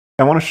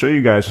I want to show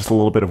you guys just a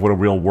little bit of what a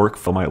real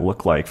workflow might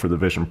look like for the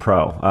Vision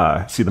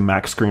Pro. See the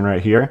Mac screen right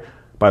here?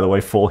 By the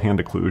way, full hand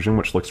occlusion,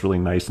 which looks really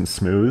nice and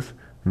smooth.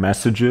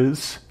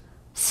 Messages,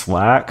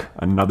 Slack,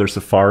 another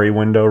Safari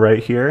window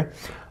right here.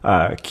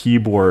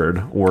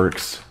 Keyboard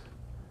works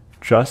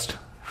just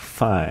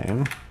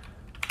fine,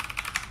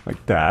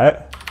 like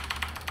that.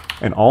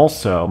 And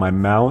also, my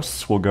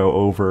mouse will go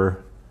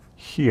over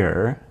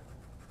here,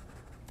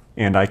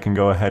 and I can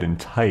go ahead and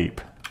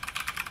type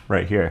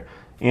right here.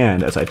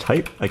 And as I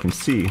type, I can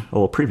see a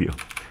little preview.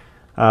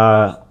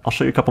 I'll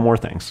show you a couple more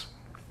things.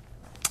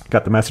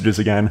 Got the messages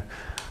again.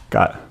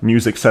 Got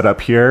music set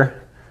up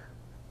here.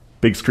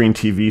 Big screen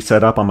TV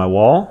set up on my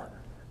wall.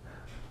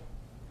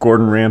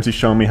 Gordon Ramsay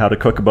showing me how to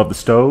cook above the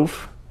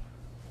stove.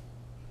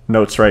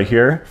 Notes right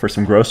here for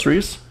some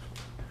groceries.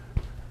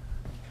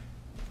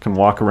 Can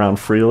walk around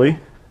freely.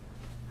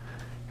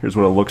 Here's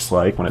what it looks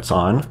like when it's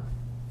on.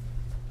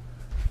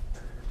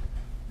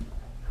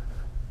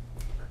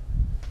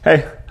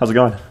 Hey, how's it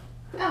going?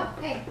 Oh,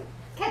 hey,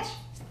 catch.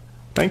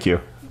 Thank you.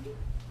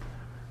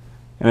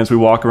 And as we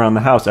walk around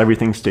the house,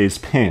 everything stays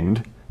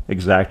pinned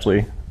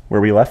exactly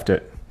where we left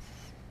it.